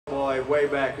say way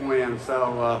back when.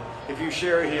 So if you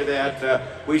share any of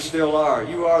that, we still are.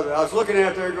 You are. I was looking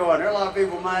out there going, there are a lot of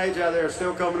people my age out there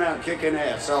still coming out and kicking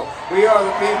ass. So we are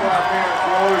the people out there.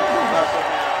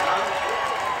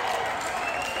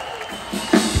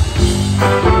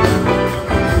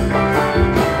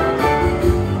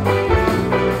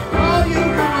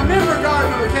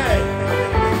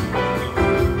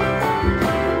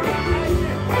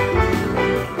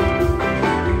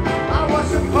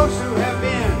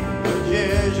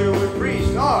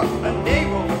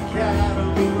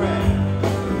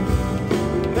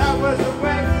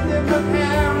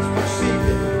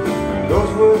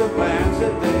 Those were the plans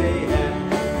that they had.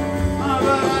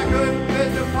 But I couldn't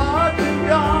fit the part, and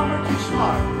y'all were too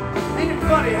smart. Ain't it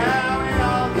funny how it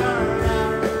all turned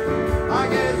out? I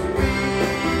guess we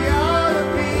are the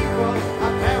people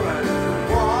our parents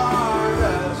warned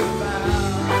us about.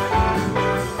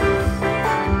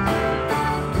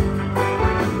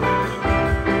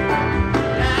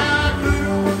 Now I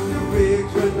could've worked the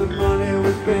rigs when the money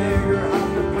was bigger. I'm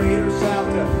the freighter south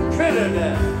to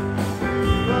Trinidad.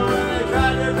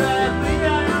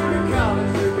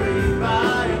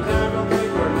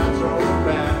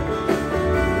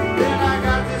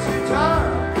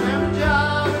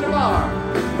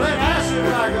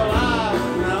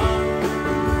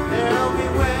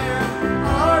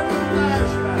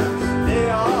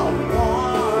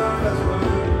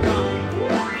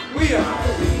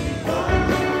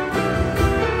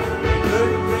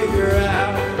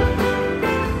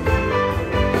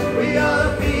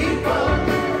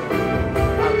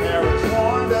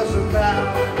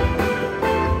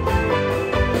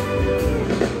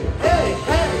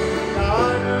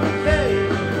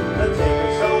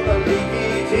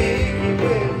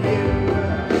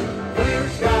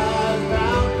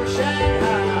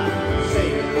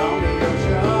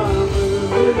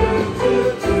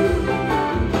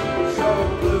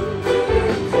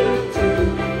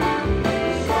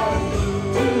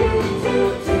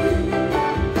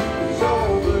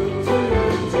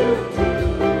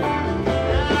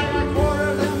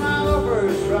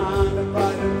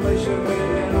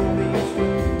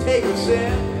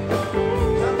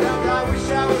 Sometimes I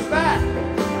wish I was back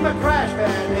in my crash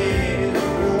pad.